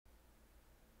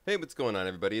Hey, what's going on,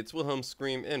 everybody? It's Wilhelm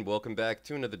Scream, and welcome back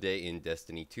to another day in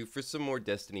Destiny 2 for some more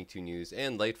Destiny 2 news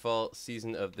and Lightfall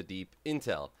Season of the Deep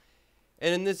intel.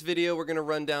 And in this video, we're going to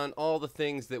run down all the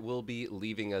things that will be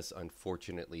leaving us,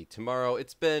 unfortunately, tomorrow.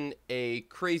 It's been a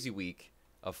crazy week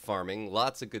of farming,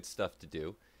 lots of good stuff to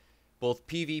do, both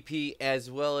PvP as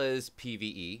well as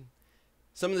PvE.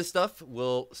 Some of the stuff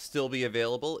will still be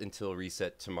available until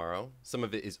reset tomorrow. Some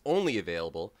of it is only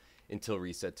available until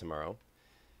reset tomorrow.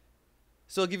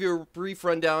 So I'll give you a brief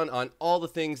rundown on all the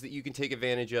things that you can take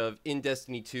advantage of in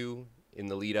Destiny 2 in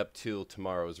the lead up to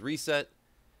tomorrow's reset.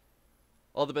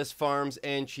 All the best farms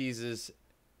and cheeses,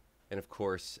 and of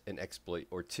course, an exploit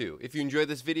or two. If you enjoyed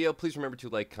this video, please remember to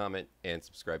like, comment, and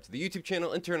subscribe to the YouTube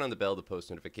channel, and turn on the bell to post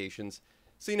notifications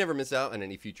so you never miss out on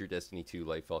any future Destiny 2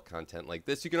 Lightfall content like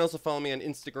this. You can also follow me on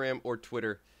Instagram or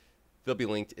Twitter. They'll be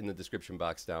linked in the description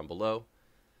box down below.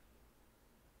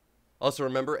 Also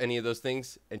remember, any of those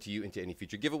things enter you into any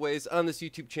future giveaways on this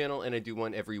YouTube channel, and I do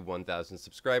one every 1,000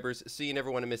 subscribers, so you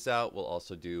never want to miss out. We'll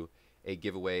also do a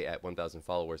giveaway at 1,000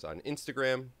 followers on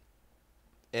Instagram,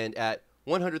 and at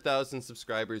 100,000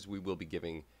 subscribers, we will be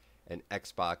giving an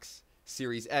Xbox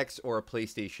Series X or a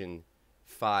PlayStation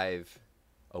 5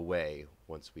 away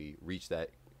once we reach that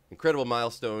incredible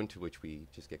milestone to which we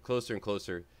just get closer and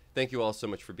closer. Thank you all so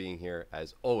much for being here,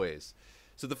 as always.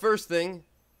 So the first thing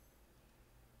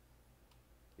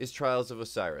is Trials of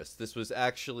Osiris. This was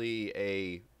actually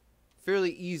a fairly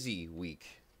easy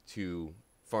week to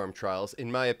farm Trials,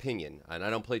 in my opinion, and I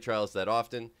don't play Trials that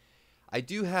often. I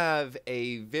do have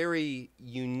a very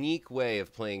unique way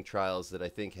of playing Trials that I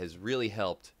think has really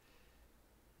helped,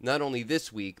 not only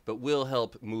this week, but will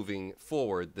help moving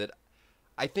forward, that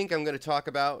I think I'm going to talk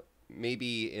about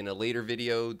maybe in a later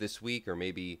video this week, or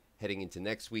maybe heading into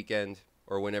next weekend,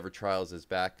 or whenever Trials is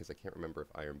back, because I can't remember if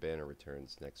Iron Banner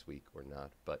returns next week or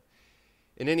not. But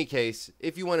in any case,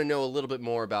 if you want to know a little bit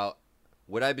more about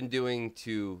what I've been doing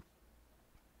to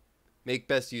make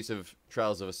best use of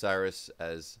Trials of Osiris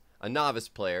as a novice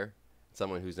player,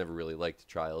 someone who's never really liked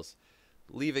Trials,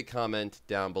 leave a comment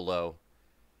down below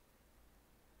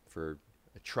for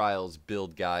a Trials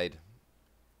build guide.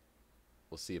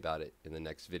 We'll see about it in the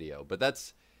next video. But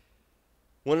that's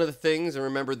one of the things, and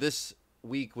remember, this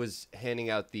week was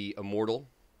handing out the Immortal.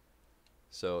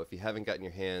 So if you haven't gotten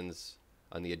your hands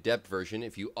on the Adept version,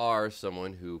 if you are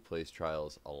someone who plays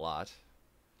Trials a lot,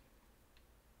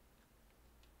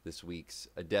 this week's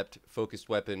Adept focused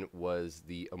weapon was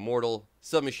the Immortal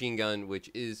submachine gun, which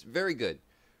is very good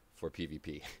for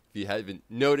PvP. If you haven't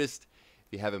noticed,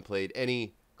 if you haven't played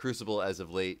any Crucible as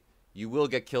of late, you will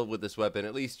get killed with this weapon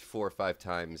at least 4 or 5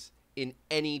 times in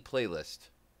any playlist.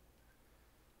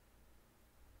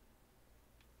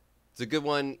 It's a good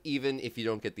one even if you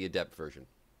don't get the Adept version.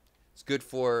 It's good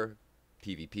for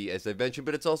PvP, as I mentioned,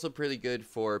 but it's also pretty good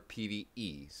for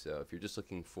PvE. So if you're just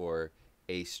looking for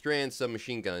a strand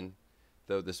submachine gun,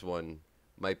 though this one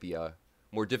might be a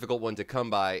more difficult one to come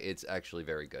by, it's actually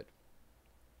very good.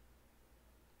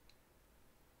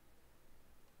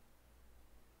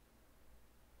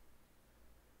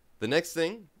 The next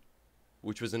thing,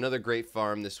 which was another great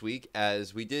farm this week,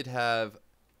 as we did have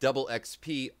double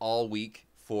XP all week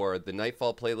for the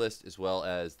Nightfall playlist, as well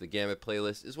as the Gambit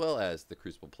playlist, as well as the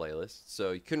Crucible playlist.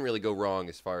 So you couldn't really go wrong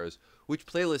as far as which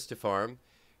playlist to farm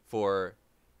for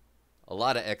a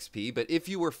lot of XP. But if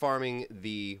you were farming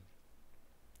the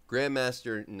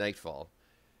Grandmaster Nightfall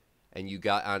and you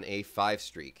got on a 5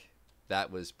 streak, that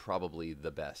was probably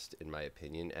the best, in my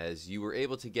opinion, as you were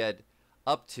able to get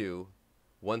up to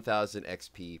 1,000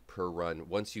 XP per run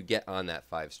once you get on that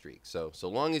 5 streak. So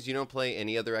long as you don't play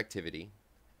any other activity,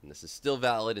 and this is still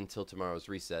valid until tomorrow's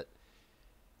reset,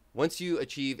 once you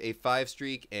achieve a 5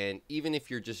 streak, and even if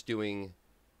you're just doing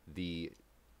the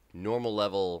normal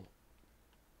level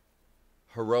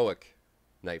heroic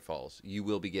Nightfalls, you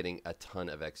will be getting a ton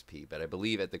of XP. But I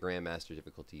believe at the Grandmaster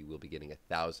difficulty, you will be getting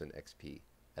 1,000 XP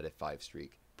at a 5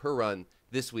 streak per run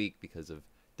this week because of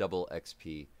double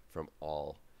XP from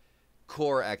all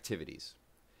core activities.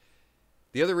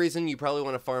 The other reason you probably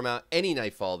want to farm out any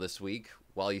Nightfall this week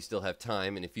while you still have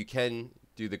time, and if you can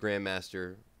do the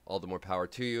Grandmaster, all the more power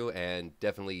to you, and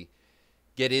definitely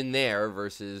get in there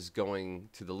versus going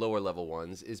to the lower level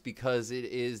ones, is because it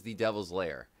is the Devil's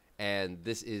Lair, and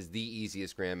this is the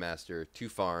easiest Grandmaster to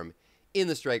farm in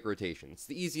the strike rotation. It's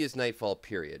the easiest Nightfall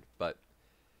period, but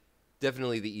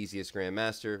definitely the easiest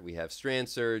Grandmaster. We have Strand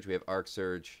Surge, we have Arc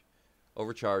Surge,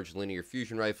 Overcharged Linear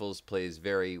Fusion Rifles plays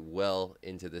very well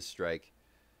into this strike.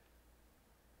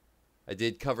 I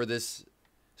did cover this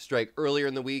strike earlier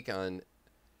in the week on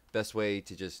best way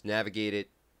to just navigate it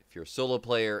if you're a solo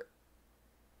player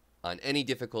on any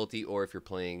difficulty, or if you're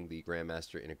playing the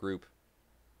Grandmaster in a group.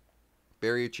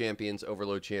 Barrier champions,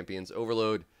 Overload champions.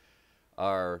 Overload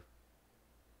are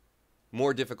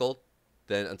more difficult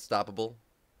than Unstoppable,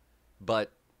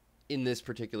 but in this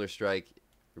particular strike,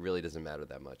 it really doesn't matter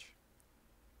that much.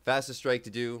 Fastest strike to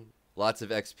do, lots of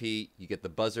XP. You get the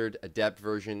Buzzard Adept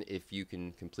version if you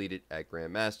can complete it at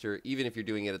Grandmaster. Even if you're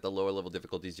doing it at the lower level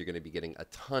difficulties, you're going to be getting a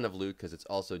ton of loot because it's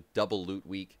also double loot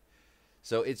week.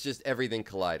 So it's just everything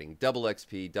colliding. Double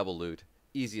XP, double loot,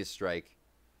 easiest strike.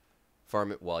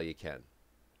 Farm it while you can.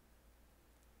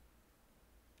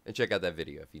 And check out that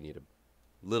video if you need a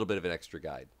little bit of an extra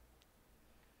guide.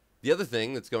 The other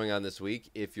thing that's going on this week,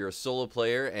 if you're a solo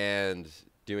player and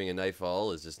doing a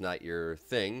Nightfall is just not your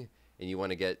thing, and you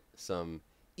want to get some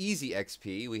easy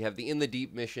XP, we have the In the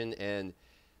Deep mission, and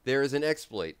there is an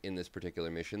exploit in this particular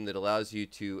mission that allows you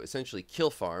to essentially kill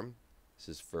farm. This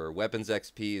is for weapons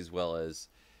XP as well as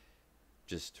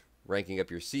just ranking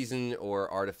up your season or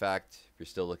artifact. If you're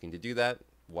still looking to do that,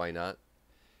 why not?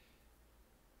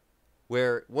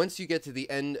 Where once you get to the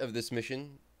end of this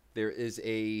mission, there is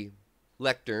a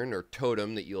lectern or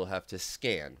totem that you'll have to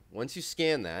scan. Once you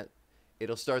scan that,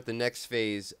 it'll start the next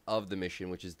phase of the mission,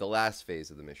 which is the last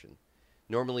phase of the mission.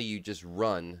 Normally you just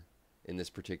run in this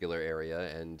particular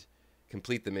area and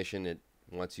complete the mission. It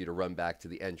wants you to run back to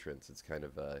the entrance. It's kind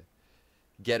of a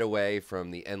getaway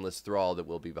from the endless thrall that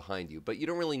will be behind you, but you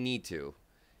don't really need to.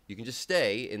 You can just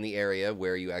stay in the area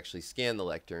where you actually scan the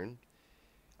lectern.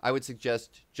 I would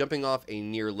suggest jumping off a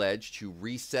near ledge to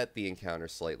reset the encounter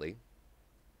slightly.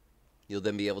 You'll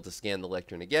then be able to scan the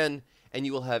lectern again, and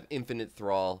you will have infinite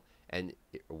thrall, and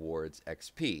it rewards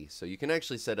XP. So you can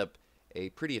actually set up a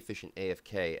pretty efficient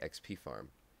AFK XP farm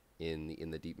in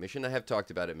the Deep mission. I have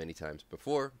talked about it many times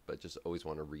before, but just always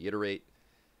want to reiterate.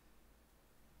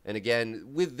 And again,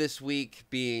 with this week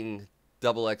being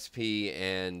double XP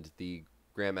and the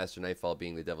Grandmaster Nightfall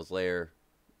being the Devil's Lair,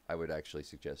 I would actually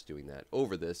suggest doing that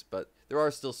over this, but there are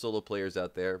still solo players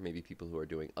out there, maybe people who are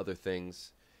doing other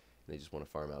things, and they just want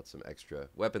to farm out some extra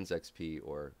weapons XP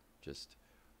or just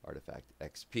artifact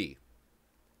XP.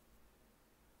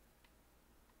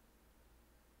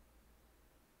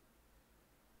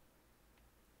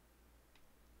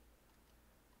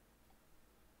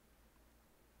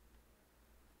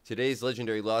 Today's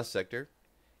Legendary Lost Sector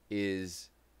is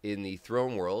in the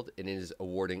Throne World, and it is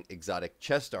awarding exotic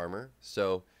chest armor.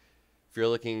 So if you're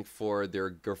looking for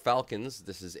their Gerfalcons,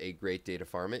 this is a great day to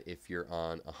farm it if you're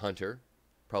on a hunter.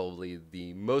 Probably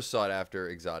the most sought after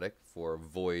exotic for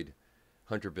void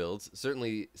hunter builds.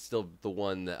 Certainly still the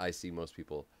one that I see most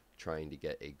people trying to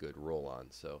get a good roll on.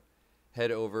 So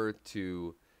head over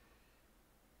to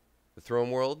the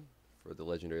Throne World for the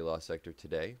Legendary Lost Sector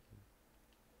today.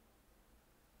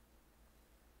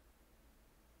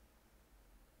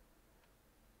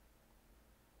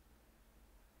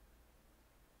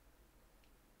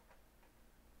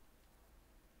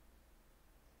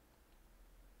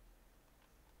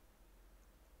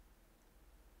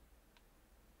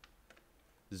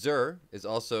 Zur is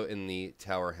also in the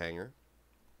tower hangar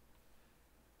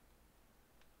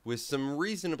with some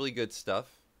reasonably good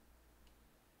stuff.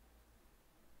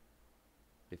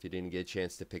 If you didn't get a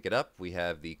chance to pick it up, we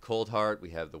have the Cold Heart, we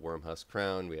have the Wormhusk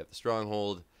Crown, we have the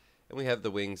Stronghold, and we have the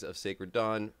Wings of Sacred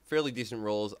Dawn. Fairly decent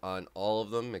rolls on all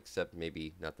of them, except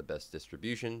maybe not the best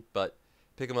distribution, but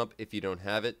pick them up if you don't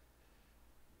have it.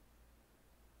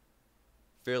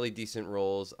 Fairly decent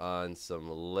rolls on some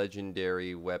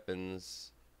legendary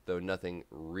weapons, though nothing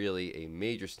really a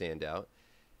major standout.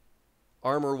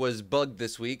 Armor was bugged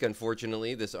this week,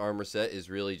 unfortunately. This armor set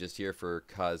is really just here for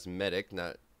cosmetic.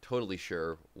 Not totally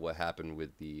sure what happened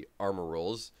with the armor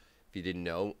rolls. If you didn't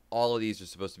know, all of these are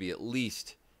supposed to be at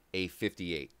least a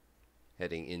 58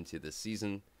 heading into the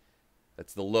season.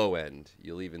 That's the low end.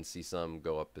 You'll even see some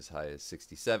go up as high as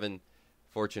 67.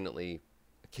 Fortunately,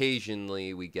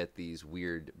 occasionally we get these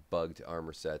weird bugged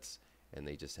armor sets, and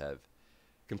they just have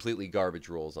completely garbage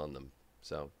rolls on them.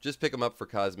 So just pick them up for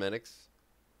cosmetics.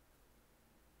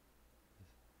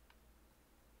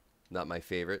 Not my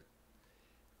favorite.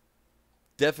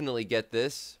 Definitely get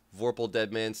this. Vorpal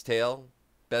Dead Man's Tale.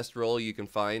 Best roll you can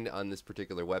find on this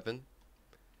particular weapon.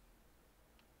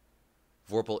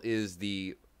 Vorpal is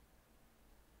the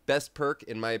best perk,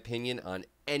 in my opinion, on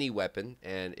any weapon,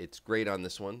 and it's great on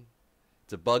this one.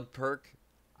 It's a bug perk.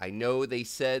 I know they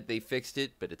said they fixed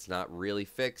it, but it's not really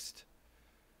fixed.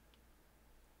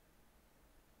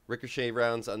 Ricochet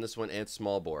rounds on this one, and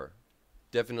small bore.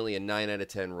 Definitely a 9 out of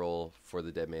 10 roll for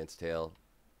the Dead Man's Tale.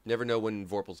 Never know when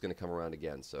Vorpal's going to come around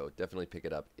again, so definitely pick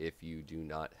it up if you do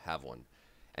not have one.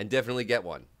 And definitely get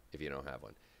one if you don't have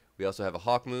one. We also have a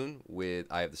Hawk Moon with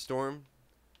Eye of the Storm.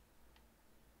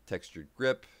 Textured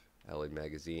grip, alloyed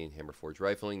magazine, hammer forged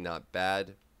rifling, not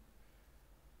bad.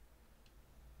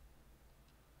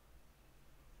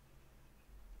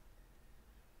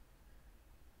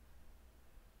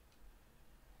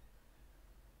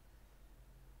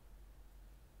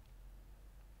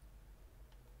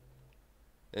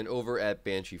 And over at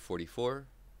Banshee 44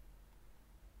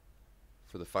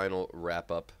 for the final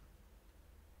wrap up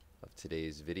of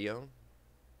today's video,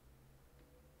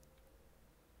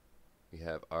 we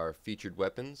have our featured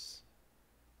weapons.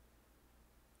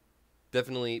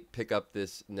 Definitely pick up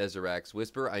this Nezarac's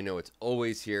Whisper. I know it's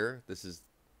always here. This is,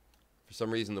 for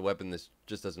some reason, the weapon this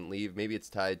just doesn't leave. Maybe it's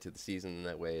tied to the season, and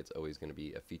that way it's always going to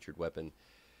be a featured weapon.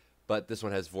 But this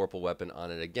one has Vorpal weapon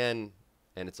on it again,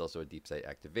 and it's also a deep sight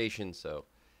activation, so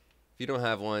if you don't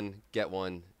have one, get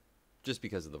one just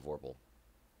because of the Vorpal.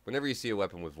 Whenever you see a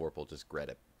weapon with Vorpal, just grab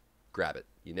it. Grab it.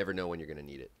 You never know when you're going to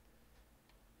need it.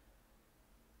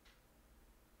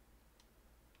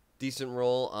 Decent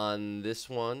roll on this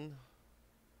one.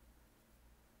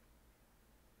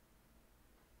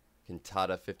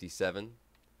 Cantata 57.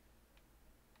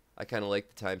 I kind of like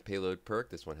the time payload perk.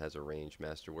 This one has a range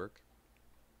masterwork.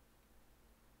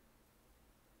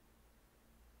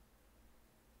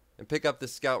 And pick up the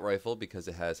scout rifle because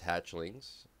it has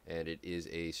hatchlings and it is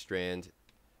a strand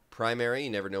primary.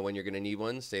 You never know when you're going to need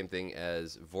one. Same thing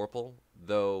as Vorpal,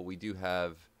 though we do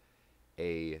have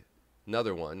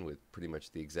another one with pretty much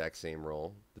the exact same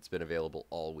roll that's been available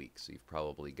all week, so you've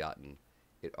probably gotten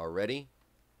it already.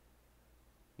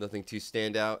 Nothing to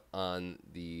stand out on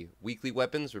the weekly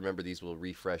weapons. Remember, these will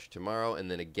refresh tomorrow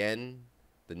and then again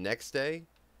the next day.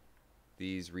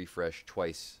 These refresh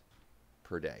twice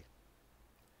per day.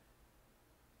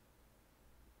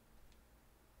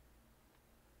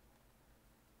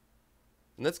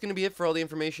 And that's going to be it for all the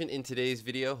information in today's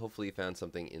video. Hopefully you found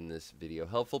something in this video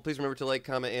helpful. Please remember to like,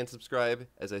 comment, and subscribe.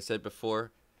 As I said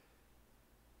before,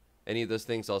 any of those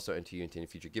things also enter you into any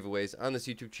future giveaways on this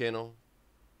YouTube channel.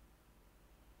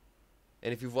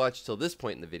 And if you've watched till this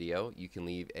point in the video, you can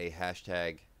leave a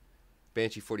hashtag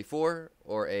Banshee44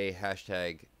 or a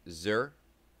hashtag Zur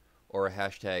or a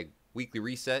hashtag Weekly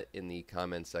Reset in the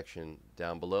comments section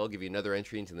down below. I'll give you another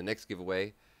entry into the next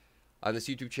giveaway on this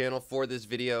YouTube channel for this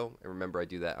video. And remember, I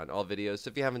do that on all videos. So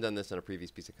if you haven't done this on a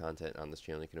previous piece of content on this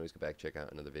channel, you can always go back, check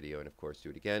out another video, and of course do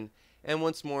it again. And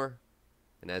once more,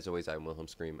 and as always, I'm Wilhelm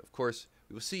Scream. Of course,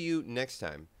 we will see you next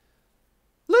time